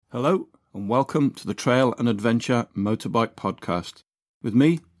Hello and welcome to the Trail and Adventure Motorbike Podcast with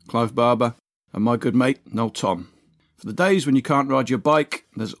me, Clive Barber, and my good mate, Noel Tom. For the days when you can't ride your bike,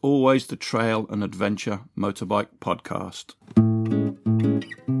 there's always the Trail and Adventure Motorbike Podcast.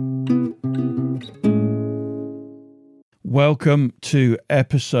 Welcome to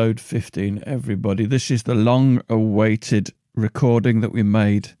episode 15, everybody. This is the long-awaited recording that we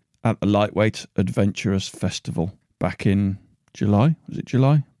made at the Lightweight Adventurers Festival back in July. Was it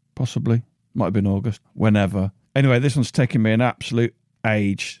July? Possibly. Might have been August. Whenever. Anyway, this one's taken me an absolute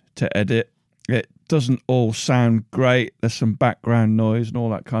age to edit. It doesn't all sound great. There's some background noise and all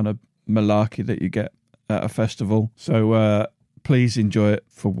that kind of malarkey that you get at a festival. So please enjoy it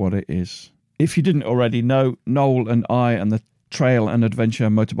for what it is. If you didn't already know, Noel and I and the Trail and Adventure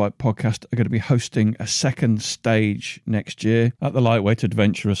Motorbike Podcast are going to be hosting a second stage next year at the Lightweight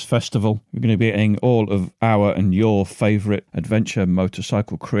Adventurers Festival. We're going to be getting all of our and your favourite adventure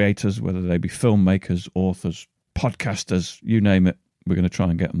motorcycle creators, whether they be filmmakers, authors, podcasters, you name it. We're going to try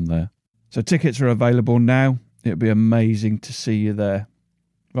and get them there. So tickets are available now. It'll be amazing to see you there.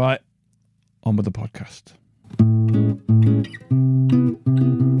 Right, on with the podcast.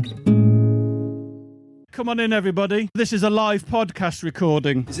 Come on in, everybody. This is a live podcast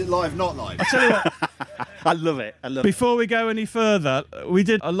recording. Is it live, not live? I tell you what. I love it. Before we go any further, we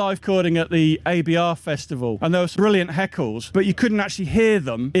did a live recording at the ABR Festival, and there were some brilliant heckles, but you couldn't actually hear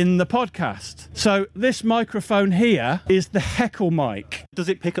them in the podcast. So this microphone here is the heckle mic. Does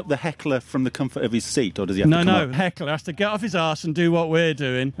it pick up the heckler from the comfort of his seat, or does he have to come up? Heckler has to get off his arse and do what we're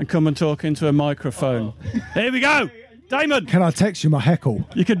doing and come and talk into a microphone. Here we go. Damon! Can I text you my heckle?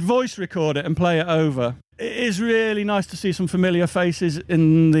 You could voice record it and play it over. It is really nice to see some familiar faces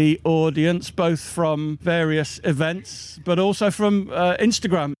in the audience, both from various events, but also from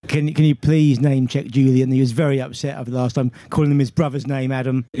Instagram. Can you please name check Julian? He was very upset over the last time, calling him his brother's name,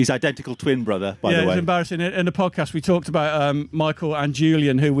 Adam. His identical twin brother, by the way. Yeah, it's embarrassing. In the podcast, we talked about Michael and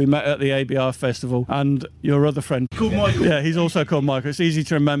Julian, who we met at the ABR Festival, and your other friend. Called Michael. Yeah, he's also called Michael. It's easy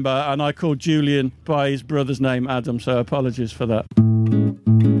to remember, and I called Julian by his brother's name, Adam, so apologies for that.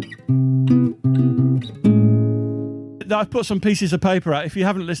 I've put some pieces of paper out. If you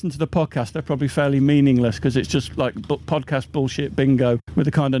haven't listened to the podcast, they're probably fairly meaningless because it's just like podcast bullshit bingo with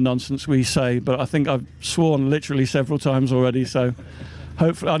the kind of nonsense we say. But I think I've sworn literally several times already, so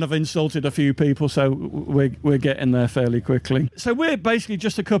hopefully, and I've insulted a few people, so we're getting there fairly quickly. So we're basically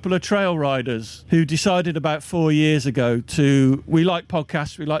just a couple of trail riders who decided about 4 years ago we like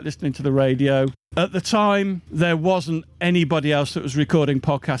podcasts, we like listening to the radio. At the time, there wasn't anybody else that was recording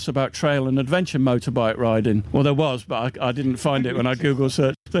podcasts about trail and adventure motorbike riding. Well, there was, but I didn't find it when I Google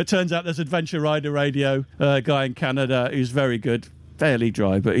searched. So it turns out there's Adventure Rider Radio, a guy in Canada who's very good. Fairly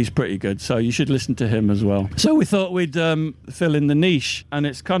dry, but he's pretty good, so you should listen to him as well. So we thought we'd fill in the niche, and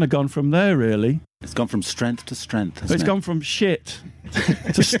it's kind of gone from there, really. It's gone from strength to strength, It's gone from shit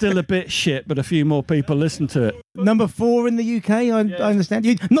to still a bit shit, but a few more people listen to it. Number 4 in the UK, I understand.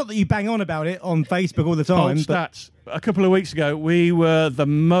 Not that you bang on about it on Facebook all the time. Stats. A couple of weeks ago, we were the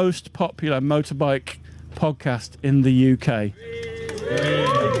most popular motorbike podcast in the UK.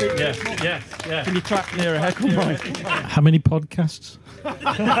 Yeah. Can you clap near a heckle mic? How many podcasts?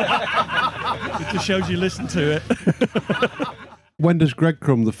 It just shows you listen to it. When does Greg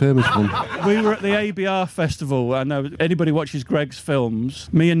come, the famous one? We were at the ABR Festival. I know anybody watches Greg's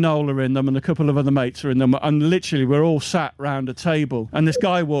films. Me and Noel are in them, and a couple of other mates are in them. And literally, we're all sat round a table. And this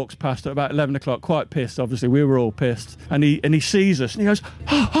guy walks past at about 11 o'clock, quite pissed, obviously. We were all pissed. And he sees us, and he goes,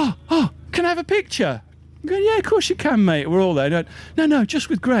 oh, can I have a picture? I'm going, yeah, of course you can, mate. We're all there. He went, no, just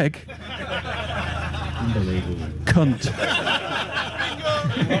with Greg. Unbelievable. Cunt.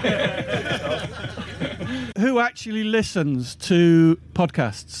 Who actually listens to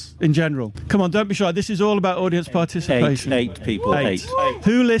podcasts in general? Come on, don't be shy. This is all about audience participation. Eight people. Eight.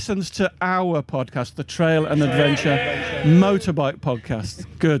 Who listens to our podcast, the Trail and Adventure Motorbike Podcast?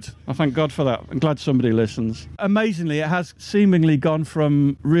 Good. I thank God for that. I'm glad somebody listens. Amazingly, it has seemingly gone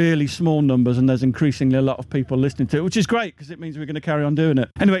from really small numbers, and there's increasingly a lot of people listening to it, which is great because it means we're going to carry on doing it.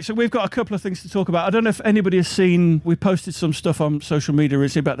 Anyway, so we've got a couple of things to talk about. I don't know if anybody has seen, we posted some stuff on social media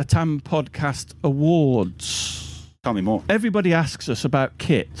recently about the TAM Podcast Awards. Tell me more. Everybody asks us about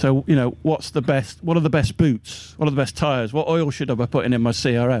kit. So, what are the best boots? What are the best tyres? What oil should I be putting in my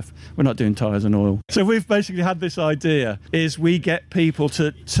CRF? We're not doing tyres and oil. So we've basically had this idea, is we get people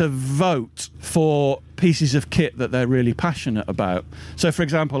to vote for pieces of kit that they're really passionate about. So, for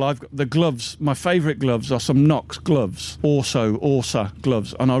example, I've got the gloves. My favourite gloves are some Knox gloves, Orsa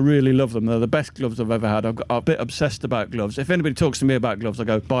gloves, and I really love them. They're the best gloves I've ever had. I'm a bit obsessed about gloves. If anybody talks to me about gloves, I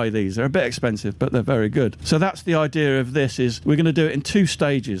go, buy these. They're a bit expensive, but they're very good. So that's the idea of this, is we're going to do it in 2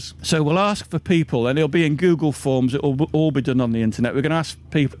 stages. So we'll ask for people, and it'll be in Google Forms. It'll all be done on the internet. We're going to ask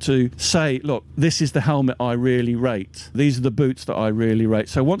people to say, look, this is the helmet I really rate. These are the boots that I really rate.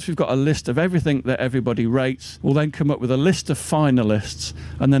 So once we've got a list of everything that everybody rates, we'll then come up with a list of finalists,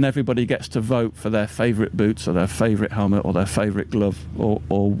 and then everybody gets to vote for their favourite boots or their favourite helmet or their favourite glove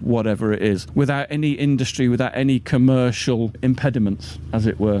or whatever it is, without any industry, without any commercial impediments, as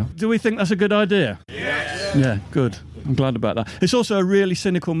it were. Do we think that's a good idea? Yes. Yeah, good. I'm glad about that. It's also a really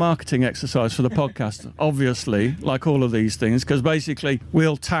cynical marketing exercise for the podcast, obviously, like all of these things, because basically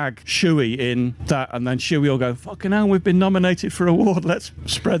we'll tag Shuey in that, and then Shuey will go, fucking hell, we've been nominated for an award, let's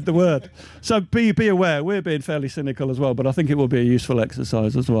spread the word. So be aware, we're being fairly cynical as well, but I think it will be a useful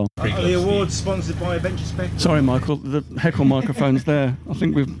exercise as well. Are the awards sponsored by Adventure Spec? Sorry, Michael, the heckle microphone's there. I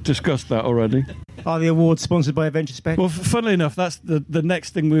think we've discussed that already. Are the awards sponsored by Adventure Spec? Well, funnily enough, that's the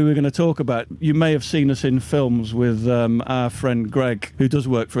next thing we were going to talk about. You may have seen us in films with our friend Greg, who does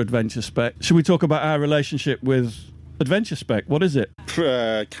work for Adventure Spec. Should we talk about our relationship with Adventure Spec? What is it?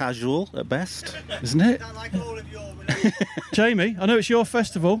 Casual at best, isn't it? Jamie, I know it's your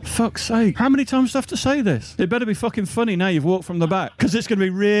festival. Fuck's sake. How many times do I have to say this? It better be fucking funny now you've walked from the back, because it's going to be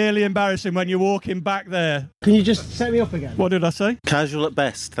really embarrassing when you're walking back there. Can you just set me up again? What did I say? Casual at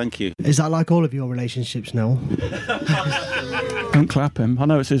best, thank you. Is that like all of your relationships, Noel? Don't clap him. I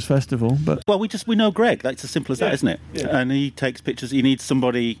know it's his festival, but... Well, we know Greg. That's as simple as that, isn't it? Yeah. And he takes pictures. He needs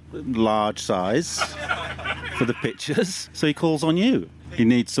somebody large size for the pictures, so he calls on you. He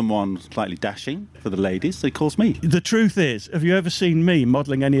needs someone slightly dashing for the ladies, so he calls me. The truth is, have you ever seen me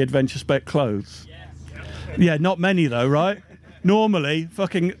modelling any Adventure Spec clothes? Yes. Yeah, not many though, right? Normally,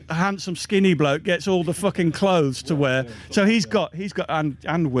 fucking handsome skinny bloke gets all the fucking clothes to wear. So he's got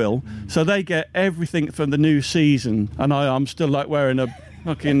and Will. So they get everything from the new season, and I'm still like wearing a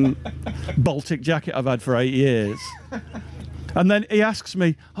fucking Baltic jacket I've had for 8 years. And then he asks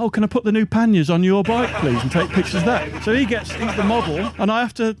me, oh, can I put the new panniers on your bike, please, and take pictures of that? So he's the model, and I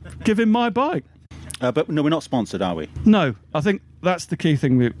have to give him my bike. But no, we're not sponsored, are we? No, I think that's the key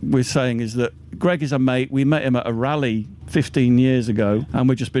thing we're saying, is that Greg is a mate. We met him at a rally 15 years ago, and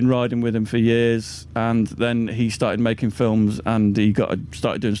we've just been riding with him for years. And then he started making films, and he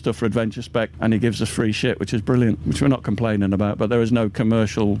started doing stuff for Adventure Spec, and he gives us free shit, which is brilliant, which we're not complaining about, but there is no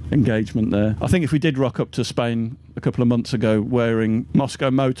commercial engagement there. I think if we did rock up to Spain a couple of months ago wearing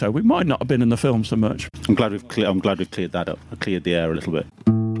Moscow Moto, we might not have been in the film so much. I'm glad we've cleared that up. I cleared the air a little bit.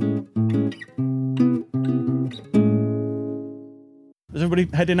 Is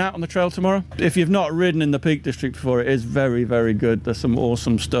everybody heading out on the trail tomorrow? If you've not ridden in the Peak District before, it is very, very good. There's some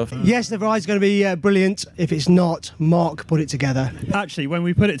awesome stuff. Yes, the ride's going to be brilliant. If it's not, Mark put it together. Actually, when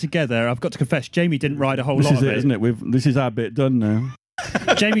we put it together, I've got to confess, Jamie didn't ride a whole lot of it. Isn't it? This is our bit done now.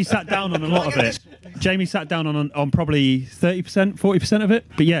 Jamie sat down on a lot of it. Jamie sat down on probably 30%, 40% of it.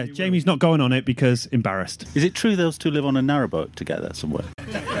 But yeah, Jamie's not going on it because embarrassed. Is it true those two live on a narrowboat together somewhere?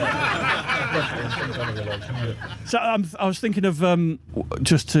 So I was thinking of,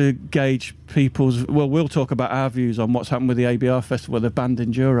 just to gauge people's... Well, we'll talk about our views on what's happened with the ABR Festival, the banned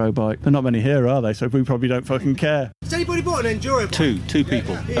Enduro bike. There are not many here, are they? So we probably don't fucking care. Has anybody bought an Enduro bike? Two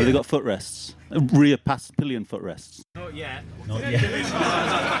people. Have they got footrests? Rear pillion footrests? Not yet.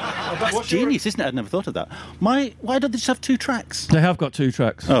 That's genius, isn't it? I'd never thought of that. Why don't they just have 2 tracks? They have got 2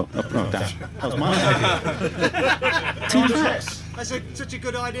 tracks. Oh damn. That was my idea. 2 tracks. That's such a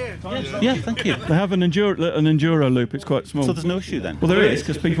good idea. Yeah, thank you. They have an enduro loop. It's quite small. So there's no issue then? Well, there is,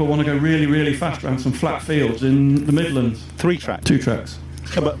 because people want to go really, really fast around some flat fields in the Midlands. 3 tracks? 2 tracks.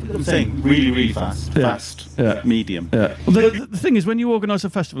 Yeah, but I'm saying really, really fast. Yeah. Fast. Yeah. Medium. Yeah. Well, the thing is, when you organise a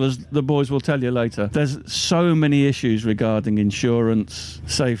festival, as the boys will tell you later, there's so many issues regarding insurance,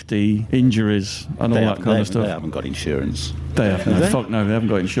 safety, injuries, and all that kind of stuff. They haven't got insurance. They have no. Fuck no, they haven't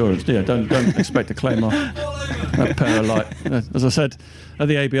got insurance. Yeah, don't expect a claim off that pair of light. As I said at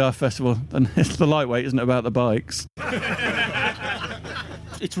the ABR Festival, and it's the lightweight, isn't it, about the bikes?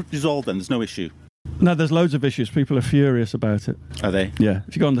 It's resolved then. There's no issue. No, there's loads of issues. People are furious about it. Are they? Yeah.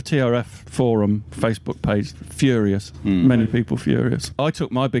 If you go on the TRF forum Facebook page, furious. Many people furious. I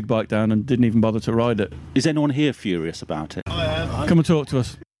took my big bike down and didn't even bother to ride it. Is anyone here furious about it? I am. Come and talk to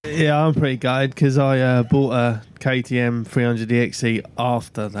us. Yeah, I'm pretty gutted because I bought a KTM 300 EXE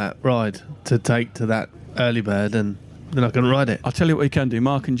after that ride to take to that early bird, and then I couldn't ride it. I'll tell you what you can do.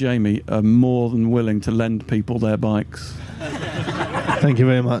 Mark and Jamie are more than willing to lend people their bikes. Thank you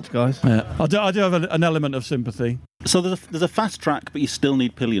very much, guys. Yeah, I do have an element of sympathy. So there's a fast track, but you still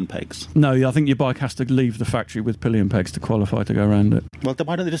need pillion pegs. No, I think your bike has to leave the factory with pillion pegs to qualify to go around it. Well, then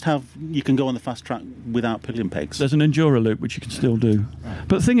why don't they just have... You can go on the fast track without pillion pegs. There's an Enduro loop, which you can still do.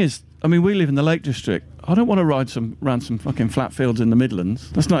 But the thing is, I mean, we live in the Lake District. I don't want to ride around some fucking flat fields in the Midlands.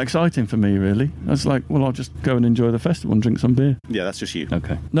 That's not exciting for me, really. That's like, well, I'll just go and enjoy the festival and drink some beer. Yeah, that's just you.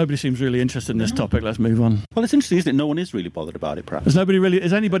 Okay. Nobody seems really interested in this topic. Let's move on. Well, it's interesting, isn't it? No one is really bothered about it, perhaps.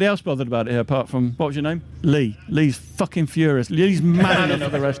 Is anybody else bothered about it here, apart from, what was your name? Lee. Lee's fucking furious. Lee's mad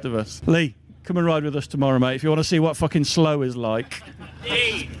enough for the rest of us. Lee, come and ride with us tomorrow, mate, if you want to see what fucking slow is like.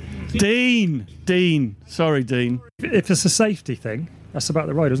 Dean. Sorry, Dean. If it's a safety thing, that's about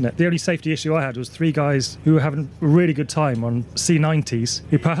the ride, isn't it? The only safety issue I had was 3 guys who were having a really good time on C90s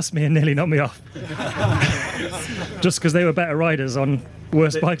who passed me and nearly knocked me off. Just because they were better riders on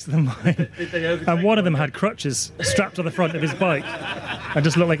worse bikes than mine. And one of them had crutches strapped to the front of his bike and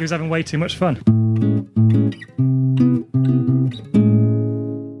just looked like he was having way too much fun.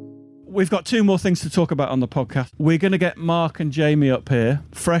 We've got 2 more things to talk about on the podcast. We're going to get Mark and Jamie up here,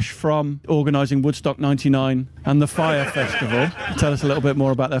 fresh from organising Woodstock 99 and the Fire Festival. Tell us a little bit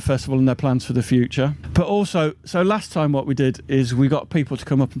more about their festival and their plans for the future. But also, so last time what we did is we got people to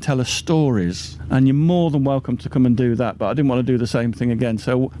come up and tell us stories, and you're more than welcome to come and do that, but I didn't want to do the same thing again.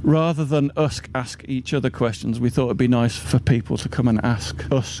 So rather than us ask each other questions, we thought it'd be nice for people to come and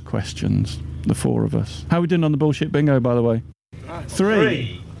ask us questions, the 4 of us. How are we doing on the bullshit bingo, by the way?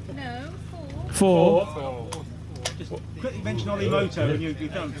 3. 4. Just quickly mention Ollie Moto and you'll be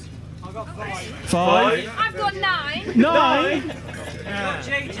done. I've got 5. I've got 9. 9? I've got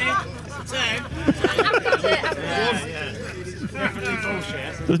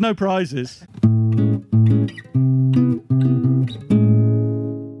it. There's no prizes.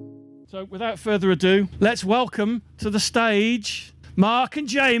 So without further ado, let's welcome to the stage Mark and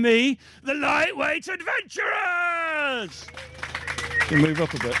Jamie, the Lightweight Adventurers! Can move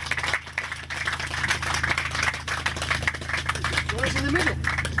up a bit. In the middle.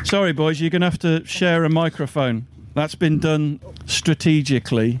 Sorry, boys, you're going to have to share a microphone. That's been done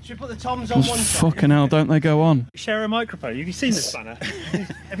strategically. Should we put the toms on one side? Fucking hell, don't they go on? Share a microphone. Have you seen this banner?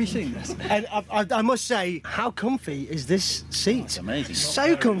 Have you seen this? And I must say, how comfy is this seat? It's amazing.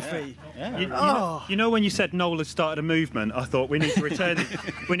 So comfy. Yeah. You know when you said Noel had started a movement, I thought we need to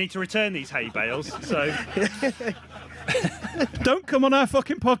return these hay bales. So Don't come on our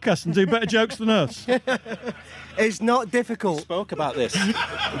fucking podcast and do better jokes than us. It's not difficult. Spoke about this.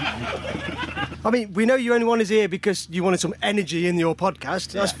 I mean, we know you only wanted us here because you wanted some energy in your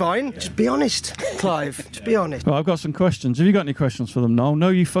podcast. That's fine. Just be honest, Clive. Just be honest. Well, I've got some questions. Have you got any questions for them, Noel? No,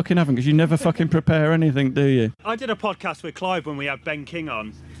 you fucking haven't, because you never fucking prepare anything, do you? I did a podcast with Clive when we had Ben King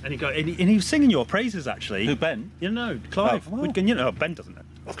on, and he was singing your praises actually. Who, Ben? You know, Clive. Oh, wow. You know, Ben doesn't know.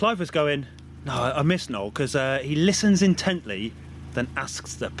 Clive was going, no, I miss Noel because he listens intently, then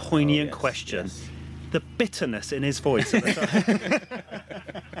asks the poignant question. Yes. The bitterness in his voice at the time.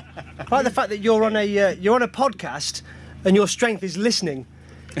 I like the fact that you're on a podcast and your strength is listening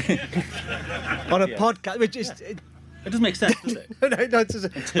on a podcast, which is it doesn't make sense, does it? no, it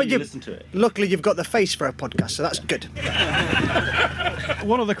doesn't. Until you listen to it. Luckily, you've got the face for a podcast, so that's good.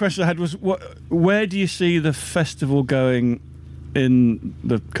 One of the questions I had was, where do you see the festival going in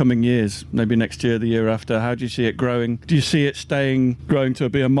the coming years? Maybe next year, the year after. How do you see it growing? Do you see it growing to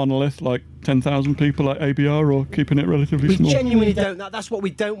be a monolith like 10,000 people like ABR, or keeping it relatively small? We genuinely don't. That's what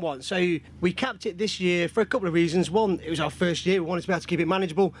we don't want. So we capped it this year for a couple of reasons. One, it was our first year. We wanted to be able to keep it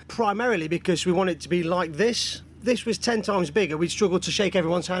manageable, primarily because we want it to be like this. This was 10 times bigger. We'd struggle to shake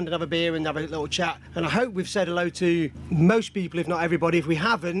everyone's hand and have a beer and have a little chat. And I hope we've said hello to most people, if not everybody. If we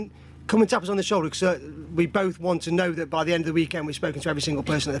haven't, come and tap us on the shoulder, because we both want to know that by the end of the weekend we've spoken to every single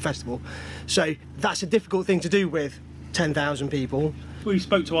person at the festival. So that's a difficult thing to do with 10,000 people. We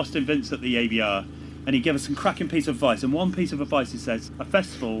spoke to Austin Vince at the ABR, and he gave us some cracking piece of advice. And one piece of advice, he says, a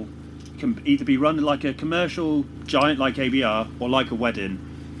festival can either be run like a commercial giant like ABR or like a wedding.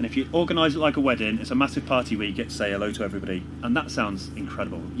 And if you organise it like a wedding, it's a massive party where you get to say hello to everybody. And that sounds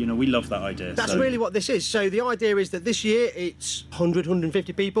incredible. You know, we love that idea. That's really what this is. So the idea is that this year it's 100,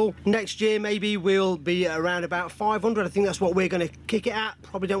 150 people. Next year maybe we'll be around about 500. I think that's what we're going to kick it at.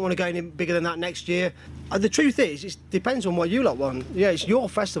 Probably don't want to go any bigger than that next year. The truth is, it depends on what you lot want. Yeah, it's your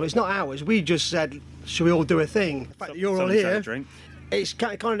festival, it's not ours. We just said, should we all do a thing? The fact that you're all here, it's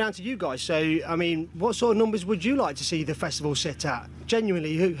kind of down to you guys. So, I mean, what sort of numbers would you like to see the festival sit at?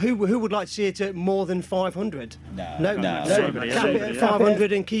 Genuinely, who would like to see it at more than 500? No. Cap it at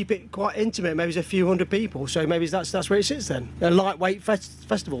 500 and keep it quite intimate. Maybe it's a few hundred people. So maybe that's where it sits then. A lightweight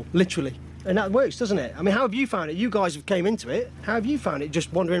festival, literally. And that works, doesn't it? I mean, how have you found it? You guys have came into it. How have you found it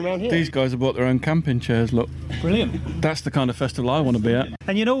just wandering around here? These guys have bought their own camping chairs, look. Brilliant. That's the kind of festival I want to be at.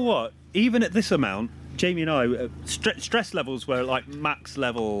 And you know what? Even at this amount, Jamie and I, stress levels were like max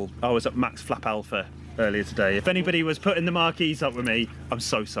level. I was at max flap alpha earlier today. If anybody was putting the marquees up with me, I'm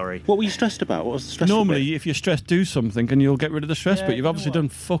so sorry. What were you stressed about? What was the stress? Normally, if you're stressed, do something and you'll get rid of the stress, but you've obviously done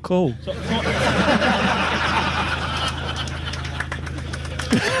fuck all.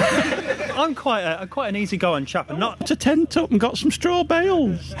 I'm quite an easygoing chap, and not. To tent up and got some straw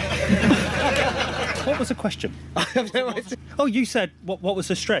bales. What was the question? Oh, you said what was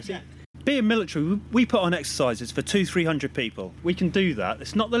the stress? Being military, we put on exercises for 200-300 people. We can do that.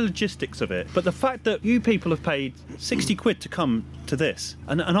 It's not the logistics of it, but the fact that you people have paid 60 quid to come to this,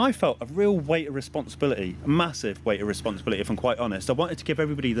 and I felt a real weight of responsibility, a massive weight of responsibility, if I'm quite honest. I wanted to give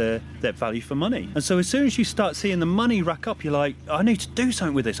everybody their value for money. And so as soon as you start seeing the money rack up, you're like, I need to do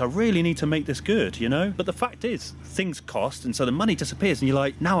something with this. I really need to make this good, you know? But the fact is, things cost, and so the money disappears, and you're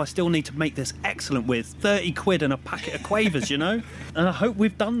like, now I still need to make this excellent with 30 quid and a packet of quavers, you know? And I hope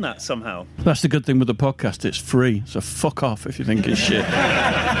we've done that somehow. That's the good thing with the podcast, it's free, so fuck off if you think it's shit.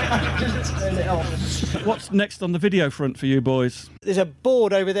 What's next on the video front for you boys? There's a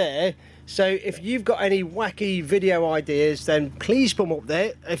board over there, so if you've got any wacky video ideas, then please put them up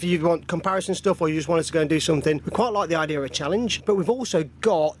there. If you want comparison stuff or you just want us to go and do something, we quite like the idea of a challenge, but we've also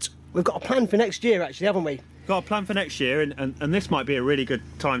got a plan for next year, actually, haven't we? Got a plan for next year, and this might be a really good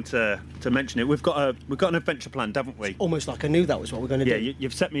time to mention it. We've got an adventure planned, haven't we? Almost like I knew that was what we're going to do. Yeah,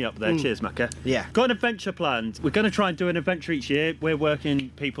 you've set me up there. Cheers, Macca. Yeah. Got an adventure planned. We're going to try and do an adventure each year. We're working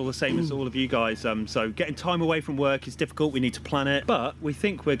people the same as all of you guys, so getting time away from work is difficult. We need to plan it, but we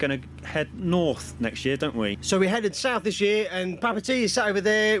think we're going to head north next year, don't we? So we headed south this year, and Papa T is sat over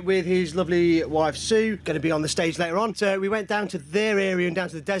there with his lovely wife Sue, going to be on the stage later on. So we went down to their area and down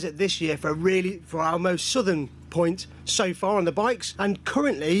to the desert this year for our most southern point so far on the bikes, and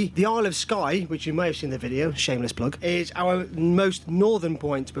currently the Isle of Skye, which you may have seen in the video, shameless plug, is our most northern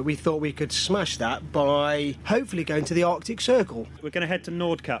point, but we thought we could smash that by hopefully going to the Arctic Circle. We're going to head to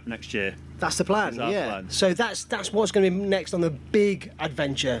Nordkapp next year. That's the plan, That's our yeah. plan. So that's what's going to be next on the big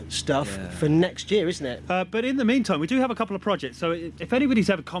adventure stuff for next year, isn't it? But in the meantime, we do have a couple of projects. So if anybody's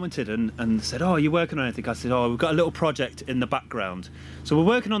ever commented and said, oh, are you working on anything? I said, oh, we've got a little project in the background. So we're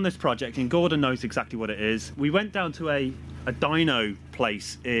working on this project, and Gordon knows exactly what it is. We went down to a dyno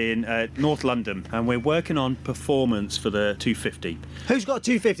place in North London, and we're working on performance for the 250. Who's got a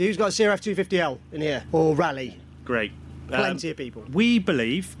 250? Who's got a CRF 250L in here? Or Rally? Great. Plenty of people. We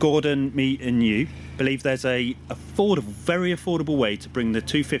believe, Gordon, me and you, believe there's a very affordable way to bring the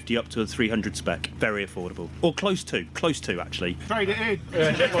 250 up to a 300 spec. Very affordable. Or close to actually. Trade it in.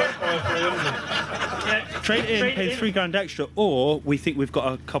 Trade it in, pay $3,000 extra, or we think we've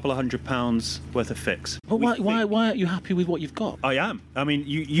got a couple of £100 worth of fix. But why aren't you happy with what you've got? I am. I mean,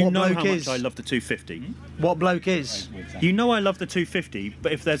 you What know bloke how is? much I love the 250. What bloke is? You know I love the 250,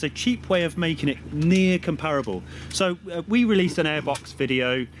 but if there's a cheap way of making it near comparable. So we released an airbox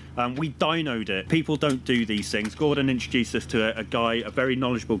video, we dynoed it. People don't do these things. Gordon introduced us to a guy, a very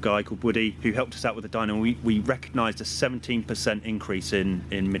knowledgeable guy called Woody, who helped us out with the dyno. We recognised a 17% increase in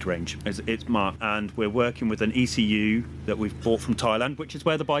mid-range. It's marked, and we're working with an ECU that we've bought from Thailand, which is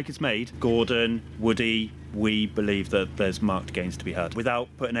where the bike is made. Gordon, Woody, we believe that there's marked gains to be had without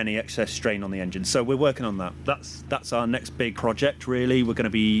putting any excess strain on the engine. So we're working on that. That's our next big project, really. We're going to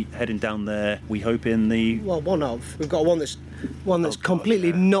be heading down there, we hope, in the... Well, we've got one that's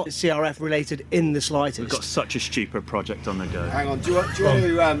completely not CRF related in the slightest. We've got such a stupid project on the go. Hang on, do you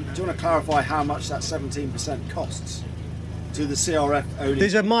want to clarify how much that 17% costs to the CRF only?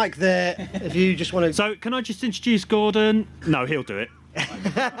 There's a mic there if you just want to... So can I just introduce Gordon? No, he'll do it.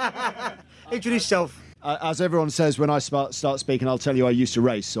 Introduce yourself. As everyone says, when I start speaking, I'll tell you I used to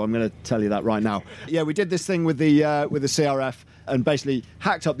race, so I'm going to tell you that right now. Yeah, we did this thing with the CRF and basically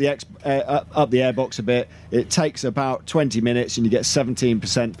hacked up the airbox a bit. It takes about 20 minutes and you get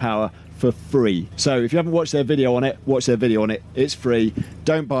 17% power for free. So if you haven't watched their video on it, watch their video on it. It's free.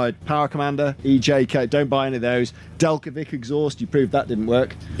 Don't buy Power Commander, EJK, don't buy any of those. Delcovic exhaust, you proved that didn't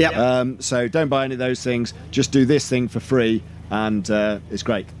work. Yep. So don't buy any of those things. Just do this thing for free, and it's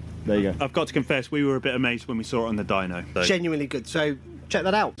great. There you go. I've got to confess, we were a bit amazed when we saw it on the dyno. So. Genuinely good. So check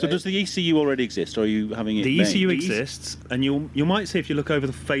that out. So does the ECU already exist, or are you having it The made? ECU exists, and you might see, if you look over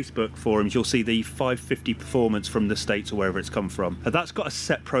the Facebook forums, you'll see the 550 performance from the States or wherever it's come from. That's got a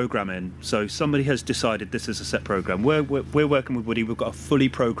set program in, so somebody has decided this is a set program. We're working with Woody. We've got a fully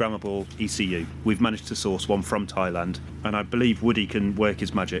programmable ECU. We've managed to source one from Thailand, and I believe Woody can work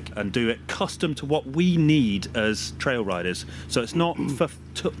his magic and do it custom to what we need as trail riders. So it's not for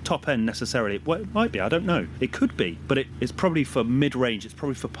top end necessarily. Well, it might be, I don't know. It could be, but it's probably for mid-range. It's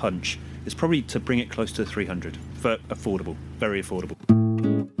probably for punch. It's probably to bring it close to 300 for affordable, very affordable.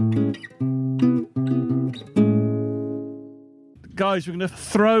 Guys, we're going to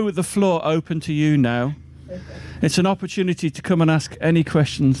throw the floor open to you now. It's an opportunity to come and ask any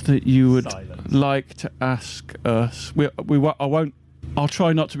questions that you would like to ask us. I'll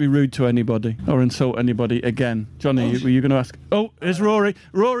try not to be rude to anybody or insult anybody again. Johnny, were you going to ask? Oh, here's Rory.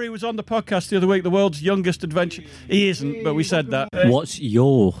 Rory was on the podcast the other week, the world's youngest adventure. He isn't, but we said that. What's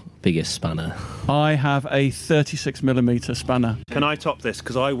your biggest spanner? I have a 36mm spanner. Can I top this?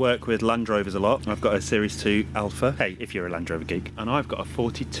 Because I work with Land Rovers a lot. I've got a Series 2 Alpha. Hey, if you're a Land Rover geek. And I've got a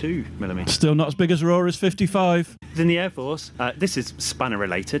 42mm. Still not as big as Rory's 55. In the Air Force, this is spanner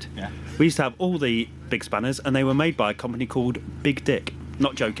related. Yeah. We used to have all the big spanners, and they were made by a company called Big Dick.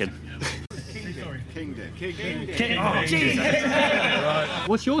 Not joking. King Dick. Oh, Jesus. Right.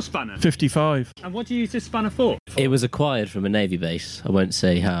 What's your spanner? 55. And what do you use this spanner for? It was acquired from a Navy base. I won't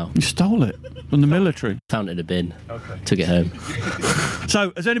say how. You stole it from the military. Found it in a bin. Okay. Took it home.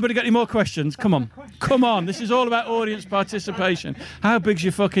 So, has anybody got any more questions? Come on. Come on. This is all about audience participation. How big's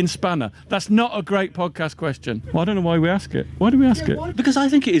your fucking spanner? That's not a great podcast question. Well, I don't know why we ask it. Why do we ask it? Because I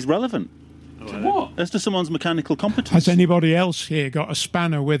think it is relevant. What? As to someone's mechanical competence. Has anybody else here got a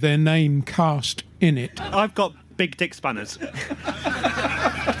spanner with their name cast in it? I've got Big Dick spanners.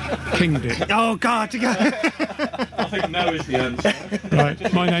 King Dick. Oh, God. I think no is the answer.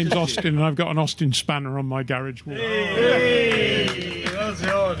 Right, my name's Austin, and I've got an Austin spanner on my garage wall. Hey,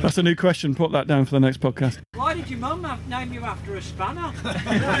 that's a new question. Put that down for the next podcast. Why did your mum name you after a spanner?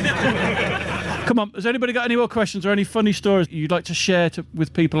 Come on, has anybody got any more questions or any funny stories you'd like to share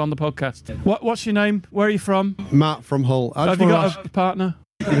with people on the podcast? What's your name? Where are you from? Matt from Hull. Have you got a partner?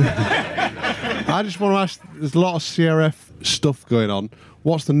 I just want to ask, there's a lot of CRF stuff going on.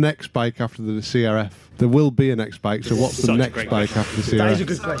 What's the next bike after the CRF? There will be a next bike, so what's the next bike after the CRF? That is a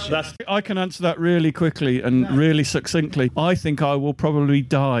good question. I can answer that really quickly and really succinctly. I think I will probably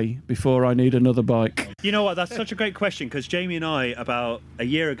die before I need another bike. You know what, that's such a great question, because Jamie and I, about a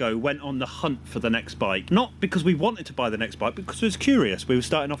year ago, went on the hunt for the next bike. Not because we wanted to buy the next bike, because we was curious. We were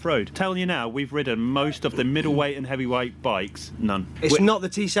starting off-road. Telling you now, we've ridden most of the middleweight and heavyweight bikes. None. It's not the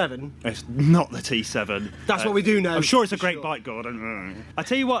T7. It's not the T7. That's what we do know. I'm sure it's a great bike, Gordon. I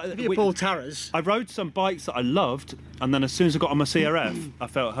tell you what, Paul Tarras. I rode some bikes that I loved, and then as soon as I got on my CRF, I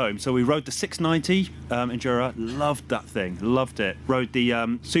felt at home. So we rode the 690 Endura, loved that thing, loved it. Rode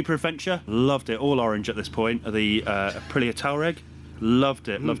the Super Adventure, loved it, all orange at this point. The Aprilia Touareg, loved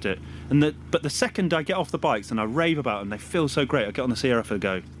it. But the second I get off the bikes and I rave about them, they feel so great. I get on the CRF and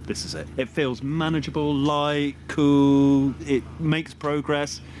go, this is it. It feels manageable, light, cool, it makes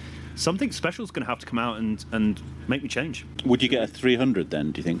progress. Something special is going to have to come out and make me change. Would you get a 300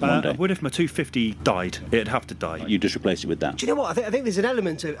 then, do you think, one day? I would if my 250 died. It'd have to die. You just replace it with that? Do you know what? I think there's an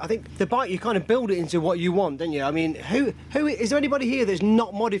element to... I think the bike, you kind of build it into what you want, don't you? I mean, who is there anybody here that's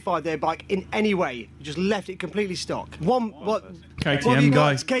not modified their bike in any way? Just left it completely stock? KTM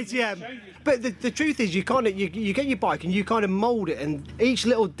guys. KTM. But the truth is, you kind of you get your bike and you kind of mould it, and each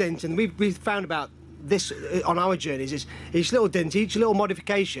little dent, and we've found about this on our journeys, is each little dent, each little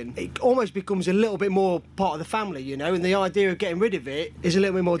modification, it almost becomes a little bit more part of the family, you know, and the idea of getting rid of it is a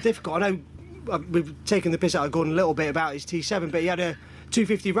little bit more difficult. I know we've taken the piss out of Gordon a little bit about his T7, but he had a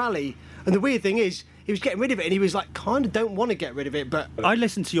 250 Rally, and the weird thing is, he was getting rid of it, and he was like, kind of don't want to get rid of it, but... I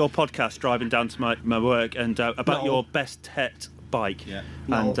listened to your podcast driving down to my work, and about your best het bike,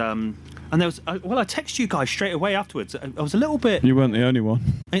 and there was, I texted you guys straight away afterwards. I was a little bit... You weren't the only one.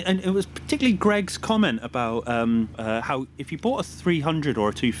 And it was particularly Greg's comment about how if you bought a 300 or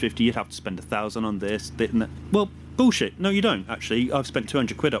a 250, you'd have to spend 1,000 on this, that, and that. Well, bullshit. No, you don't, actually. I've spent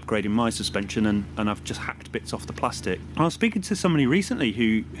 200 quid upgrading my suspension, and I've just hacked bits off the plastic. I was speaking to somebody recently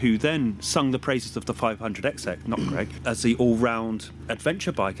who then sung the praises of the 500 XX, not Greg, as the all-round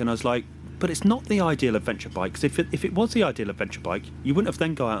adventure bike, and I was like, but it's not the ideal adventure bike, because if it was the ideal adventure bike, you wouldn't have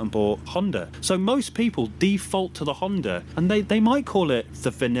then go out and bought Honda. So most people default to the Honda, and they might call it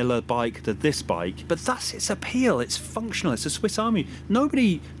the vanilla bike, this bike, but that's its appeal. It's functional. It's a Swiss Army.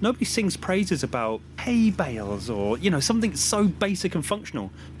 Nobody sings praises about hay bales or, you know, something so basic and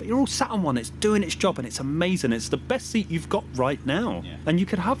functional, but you're all sat on one. It's doing its job and it's amazing. It's the best seat you've got right now. Yeah. And you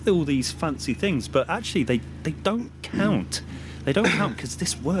could have all these fancy things, but actually they don't count. They don't count because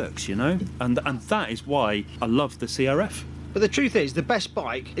this works, you know, and that is why I love the CRF. But the truth is, the best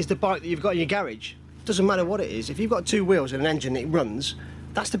bike is the bike that you've got in your garage. Doesn't matter what it is. If you've got two wheels and an engine that runs,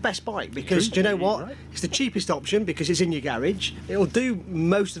 that's the best bike, because do you know what? Right. It's the cheapest option because it's in your garage. It'll do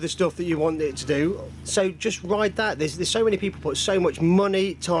most of the stuff that you want it to do. So just ride that. There's so many people put so much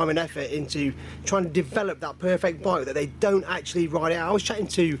money, time and effort into trying to develop that perfect bike that they don't actually ride it out. I was chatting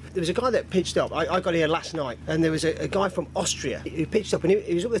to, there was a guy that pitched up. I got here last night, and there was a guy from Austria who pitched up, and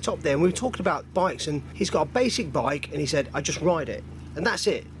he was up the top there, and we were talking about bikes, and he's got a basic bike, and he said, I just ride it. And that's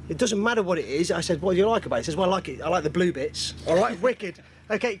it. It doesn't matter what it is. I said, what do you like about it? He says, well, I like it. I like the blue bits. All right, wicked.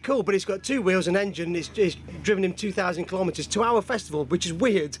 Okay, cool, but it's got two wheels and engine. It's driven him 2,000 kilometres to our festival, which is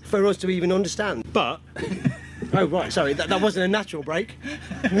weird for us to even understand. But... oh, right, sorry, that wasn't a natural break.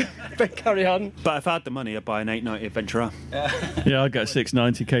 But carry on. But if I had the money, I'd buy an 890 Adventurer. Yeah, I'd get a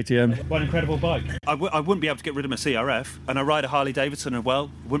 690 KTM. What an incredible bike. I wouldn't be able to get rid of my CRF, and I ride a Harley Davidson as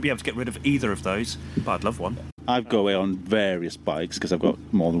well. Wouldn't be able to get rid of either of those, but I'd love one. I've got away on various bikes because I've got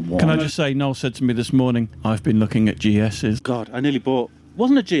more than one. Can I just say, Noel said to me this morning, I've been looking at GSs. God, I nearly bought...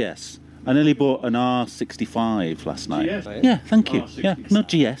 Wasn't a GS. I nearly bought an R65 last night. GS? Yeah, thank you. Yeah, not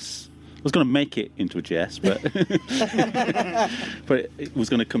GS. I was going to make it into a GS, but but it was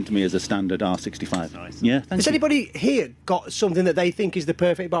going to come to me as a standard R65. Nice. Yeah. Has anybody here got something that they think is the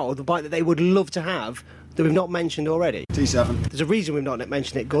perfect bike, or the bike that they would love to have that we've not mentioned already? T7. There's a reason we've not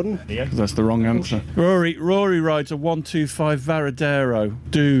mentioned it, Gordon. Yeah. That's the wrong answer. Rory rides a 125 Varadero.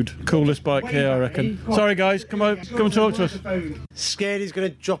 Dude, coolest bike here, I reckon. Sorry, guys, come and talk to us. Scared he's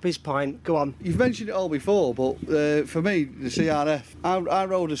going to drop his pint. Go on. You've mentioned it all before, but for me, the CRF, I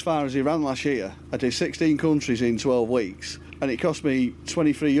rode as far as Iran last year. I did 16 countries in 12 weeks, and it cost me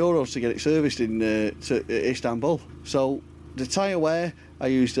 €23 to get it serviced in to Istanbul. So the tyre wear, I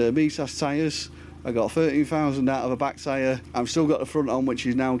used Mitas tyres. I got 13,000 out of a back tyre. I've still got the front on, which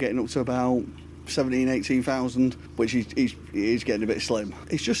is now getting up to about 18,000, which is getting a bit slim.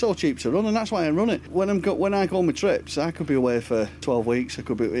 It's just so cheap to run, and that's why I run it. When I go on my trips, I could be away for 12 weeks. I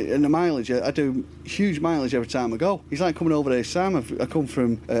could be in the mileage. I do huge mileage every time I go. It's like coming over there, Sam. I come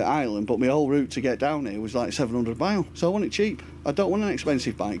from Ireland, but my whole route to get down here was like 700 miles. So I want it cheap. I don't want an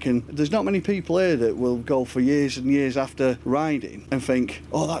expensive bike, and there's not many people here that will go for years and years after riding and think,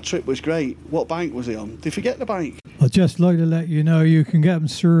 oh, that trip was great. What bike was he on? They forget the bike. I'd just like to let you know you can get them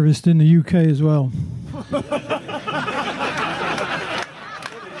serviced in the UK as well.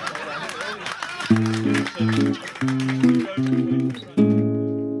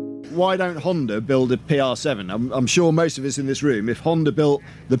 Why don't Honda build a PR7? I'm sure most of us in this room, if Honda built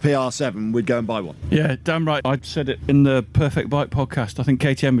the PR7, we'd go and buy one. Yeah, damn right. I said it in the Perfect Bike podcast. I think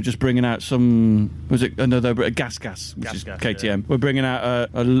KTM were just bringing out some... Was it another... Gas, which is KTM. Yeah. We're bringing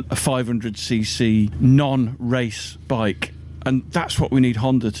out a 500cc non-race bike. And that's what we need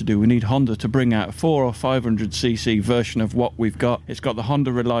Honda to do. We need Honda to bring out a 400 or 500cc version of what we've got. It's got the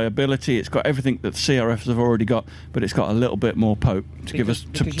Honda reliability. It's got everything that CRFs have already got, but it's got a little bit more poke to give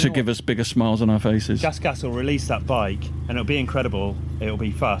us bigger smiles on our faces. Gas will release that bike, and it'll be incredible. It'll be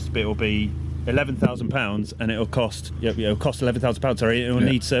fast, but it'll be £11,000, and it'll cost £11,000. Sorry, it will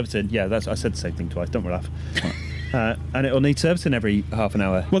need servicing. Yeah, I said the same thing twice. Don't laugh. And it'll need servicing every half an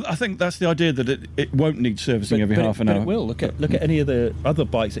hour. Well, I think that's the idea, that it won't need servicing every half an hour. But it will. Look at any of the other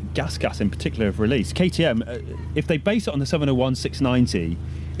bikes that Gas in particular have released. KTM, if they base it on the 701 690,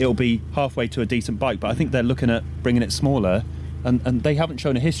 it'll be halfway to a decent bike. But I think they're looking at bringing it smaller, and they haven't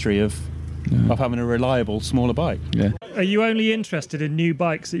shown a history of having a reliable smaller bike. Yeah. Are you only interested in new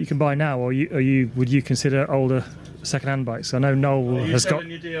bikes that you can buy now, or would you consider older second-hand bikes? I know Noel has got...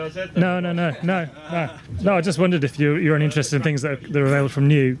 Your DRZ, No. I just wondered if you're only interested in things that are available from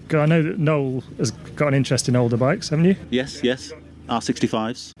new. I know that Noel has got an interest in older bikes, haven't you? Yes.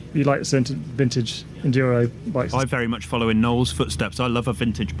 R65s. You like certain vintage enduro bikes? I very much follow in Noel's footsteps. I love a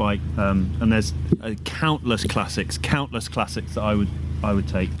vintage bike, and there's countless classics that I would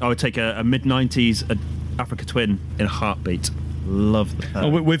take. I would take a mid-90s Africa Twin in a heartbeat. Love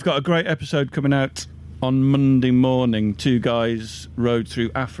that. We've got a great episode coming out on Monday morning. Two guys rode through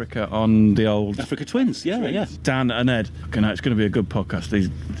Africa on the old Africa Twins. Yeah. Dan and Ed. Okay, it's going to be a good podcast.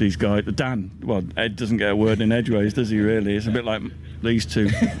 These guys. Dan. Well, Ed doesn't get a word in edgeways, does he? Really? It's a bit like these two.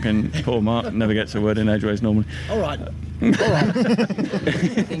 And Paul Mark never gets a word in edgeways normally. All right.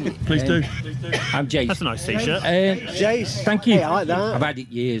 Please do. I'm Jace. That's a nice t-shirt. Jace. Thank you. Hey, I like that. I've had it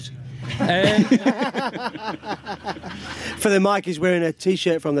years. For the mic, he's wearing a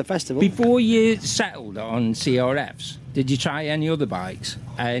T-shirt from the festival. Before you settled on CRFs, did you try any other bikes?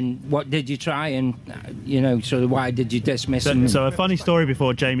 And what did you try? And sort of why did you dismiss them? So a funny story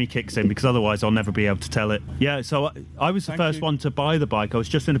before Jamie kicks in, because otherwise I'll never be able to tell it. Yeah, so I was the first one to buy the bike. I was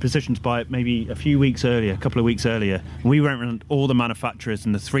just in a position to buy it maybe a couple of weeks earlier. We went around all the manufacturers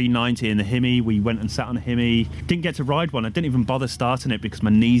and the 390 and the Hemi. We went and sat on a Hemi. Didn't get to ride one. I didn't even bother starting it because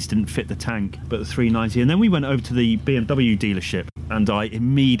my knees didn't fit the tank. But the 390, and then we went over to the BMW dealership, and I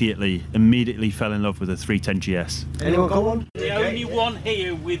immediately fell in love with the 310 GS. Anyone got one? The only one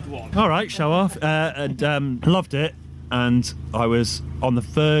here with one. All right, show off. And loved it. And I was on the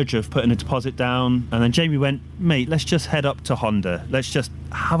verge of putting a deposit down. And then Jamie went, mate, let's just head up to Honda. Let's just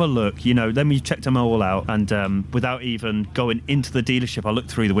have a look. Then we checked them all out. And without even going into the dealership, I looked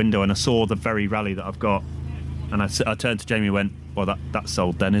through the window and I saw the very rally that I've got. And I turned to Jamie and went, well, that's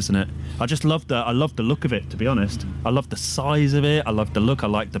sold then, isn't it? I just loved the look of it, to be honest. I loved the size of it. I loved the look. I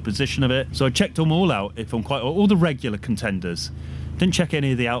liked the position of it. So I checked them all out, all the regular contenders. Didn't check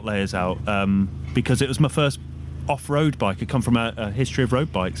any of the outliers out because it was my first off-road bike. I come from a history of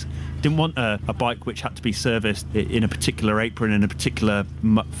road bikes. Didn't want a bike which had to be serviced in a particular apron in a particular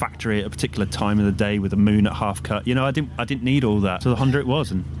factory at a particular time of the day with the moon at half cut. I didn't need all that. So the Honda it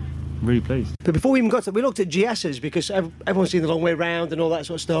was, and really pleased. But before we even got to, we looked at GSs because everyone's seen the long way round and all that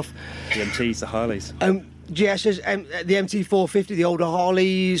sort of stuff. The MTs, the Harleys. GSs, the MT450, the older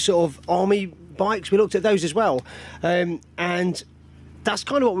Harley sort of army bikes. We looked at those as well, and that's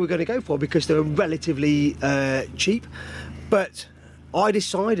kind of what we were going to go for because they were relatively cheap. But I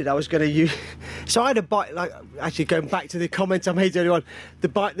decided I was going to use. So I had a bike. Like actually, going back to the comment I made to anyone, the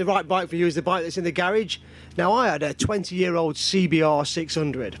right bike for you is the bike that's in the garage. Now I had a 20-year-old CBR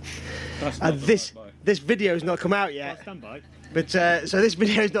 600, and this video's not come out yet. But so this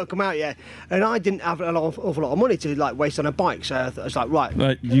video's not come out yet, and I didn't have an awful lot of money to waste on a bike. So I was like, right.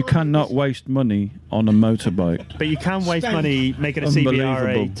 But you cannot waste money on a motorbike. But you can waste money making a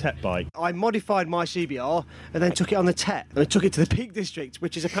CBR a TET bike. I modified my CBR and then took it on the TET, and I took it to the Peak District,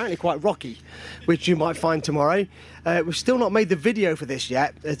 which is apparently quite rocky, which you might find tomorrow. We've still not made the video for this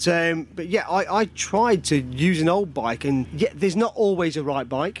yet, but yeah, I tried to use an old bike, and yeah, there's not always a right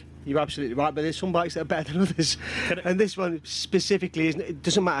bike. You're absolutely right, but there's some bikes that are better than others. And this one specifically, it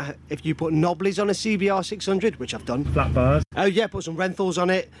doesn't matter if you put knobblies on a CBR 600, which I've done. Flat bars. Oh yeah, put some Renthals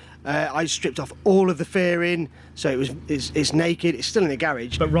on it. I stripped off all of the fairing, so it's naked. It's still in the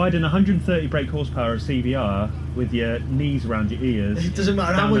garage. But riding 130 brake horsepower of CBR with your knees around your ears, it doesn't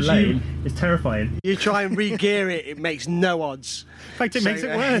matter how down the much lane, it's terrifying. You try and re-gear it, it makes no odds. In fact, it makes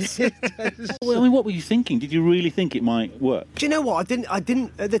it worse. Well, I mean, what were you thinking? Did you really think it might work? Do you know what? I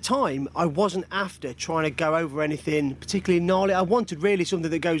didn't at the time. I wasn't after trying to go over anything particularly gnarly. I wanted really something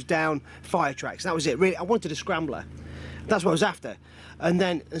that goes down fire tracks. That was it. Really, I wanted a scrambler. That's what I was after.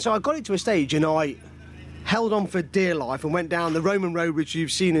 And so I got it to a stage, and I held on for dear life and went down the Roman road, which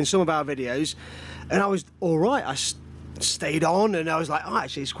you've seen in some of our videos. And I was all right. I stayed on, and I was like, oh,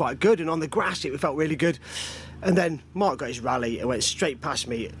 actually, it's quite good. And on the grass, it felt really good. And then Mark got his rally and went straight past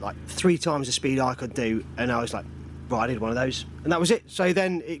me, like 3 times the speed I could do. And I was like, right, I need one of those. And that was it. So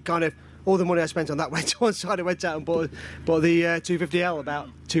then it kind of, all the money I spent on that went to one side. I went out and bought the 250L about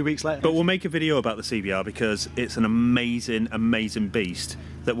 2 weeks later. But we'll make a video about the CBR because it's an amazing, amazing beast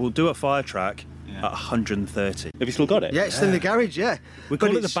that will do a fire track at 130. Have you still got it? Yeah, it's still in the garage, yeah. We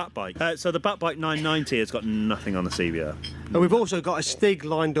call it the Bat Bike. So the Bat Bike 990 has got nothing on the CBR. And we've also got a Stig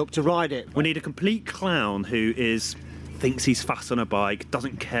lined up to ride it. We need a complete clown who thinks he's fast on a bike,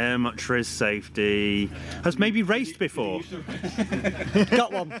 doesn't care much for his safety, has maybe raced before.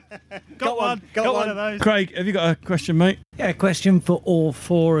 Got one. Got one of those. Craig, have you got a question, mate? Yeah, a question for all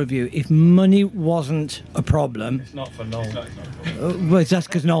 4 of you. If money wasn't a problem... It's not for Noel. Well, that's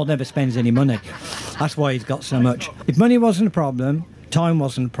because Noel never spends any money. That's why he's got so much. If money wasn't a problem, time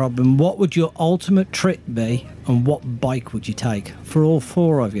wasn't a problem, what would your ultimate trip be, and what bike would you take for all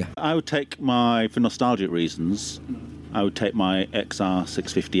 4 of you? I would take for nostalgic reasons, I would take my XR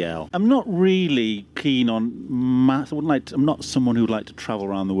 650L. I'm not really keen on I'm not someone who would like to travel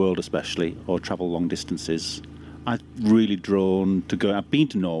around the world, especially, or travel long distances. I'm really drawn to I've been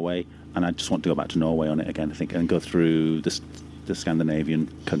to Norway, and I just want to go back to Norway on it again, I think, and go through the Scandinavian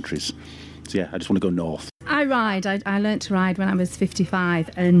countries. So yeah, I just want to go north. I ride. I learnt to ride when I was 55,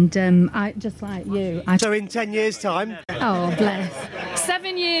 and I just like you. So in 10 years' time? Oh, bless.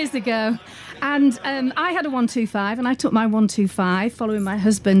 7 years ago. And I had a 125, and I took my 125 following my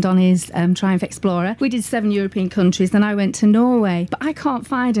husband on his Triumph Explorer. We did 7 European countries, then I went to Norway. But I can't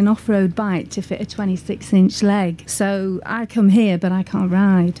find an off-road bike to fit a 26-inch leg. So I come here, but I can't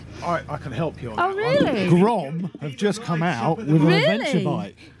ride. I can help you on Oh, that really? one. Grom have just come out with an Really? adventure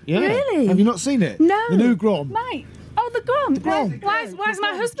bike. Yeah. Really? Have you not seen it? No. The new Grom. Mate. Oh, the Grom. Why's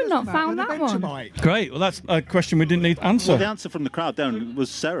my husband not found that one? Great. Well, that's a question we didn't need to answer. Well, the answer from the crowd down was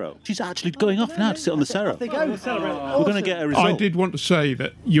Cero. She's actually going off now to sit on the Cero. We're going to get a result. I did want to say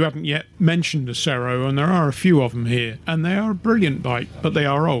that you haven't yet mentioned the Cero, and there are a few of them here, and they are a brilliant bike, but they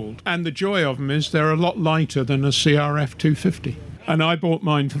are old. And the joy of them is they're a lot lighter than a CRF 250. And I bought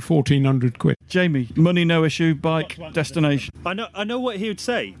mine for 1,400 quid. Jamie, money no issue, bike, destination. I know what he would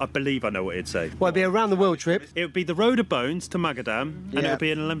say. I believe I know what he'd say. Well, it'd be a round the world trip. It would be the Road of Bones to Magadam, and it would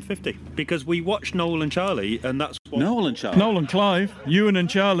be an 1150. Because we watched Noel and Charlie, and that's what... Noel and Charlie? Noel and Clive, Ewan and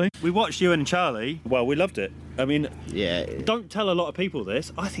Charlie. We watched Ewan and Charlie. Well, we loved it. I mean, don't tell a lot of people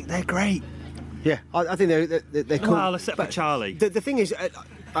this. I think they're great. Yeah, I think they're cool. Well, except for Charlie. The thing is,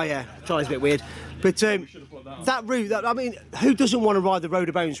 oh yeah, Charlie's a bit weird. But that route, I mean, who doesn't want to ride the Road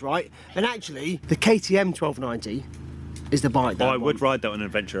of Bones, right? And actually, the KTM 1290 is the bike that I would ride that on an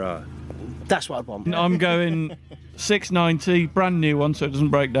Adventure R. That's what I'd want. I'm going 690, brand new one, so it doesn't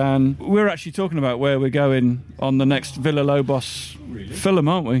break down. We're actually talking about where we're going on the next Villa Lobos film,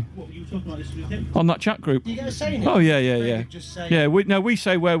 aren't we? On that chat group. You guys saying it? Oh yeah. Yeah, we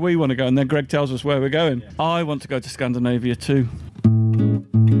say where we want to go, and then Greg tells us where we're going. I want to go to Scandinavia too.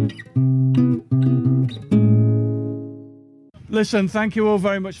 Listen, thank you all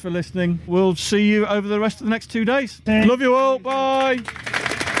very much for listening. We'll see you over the rest of the next 2 days. Love you all. Bye.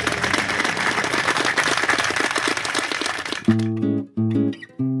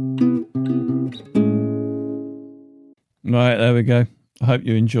 Right, there we go. I hope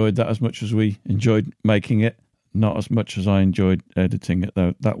you enjoyed that as much as we enjoyed making it. Not as much as I enjoyed editing it,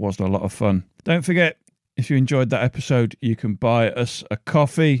 though. That was a lot of fun. Don't forget, if you enjoyed that episode, you can buy us a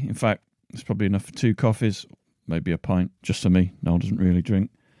coffee. In fact, it's probably enough for 2 coffees. Maybe a pint, just for me. Noel doesn't really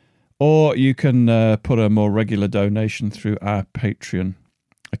drink. Or you can put a more regular donation through our Patreon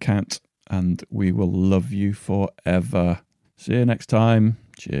account, and we will love you forever. See you next time.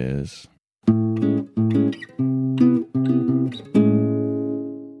 Cheers.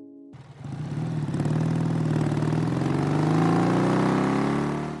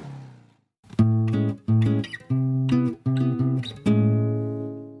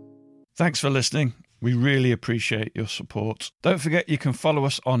 Thanks for listening. We really appreciate your support. Don't forget you can follow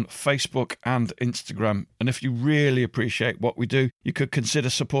us on Facebook and Instagram. And if you really appreciate what we do, you could consider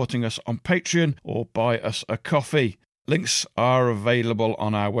supporting us on Patreon or buy us a coffee. Links are available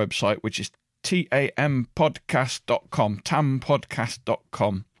on our website, which is tampodcast.com,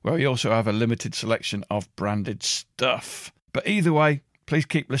 tampodcast.com, where we also have a limited selection of branded stuff. But either way, please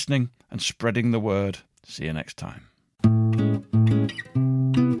keep listening and spreading the word. See you next time.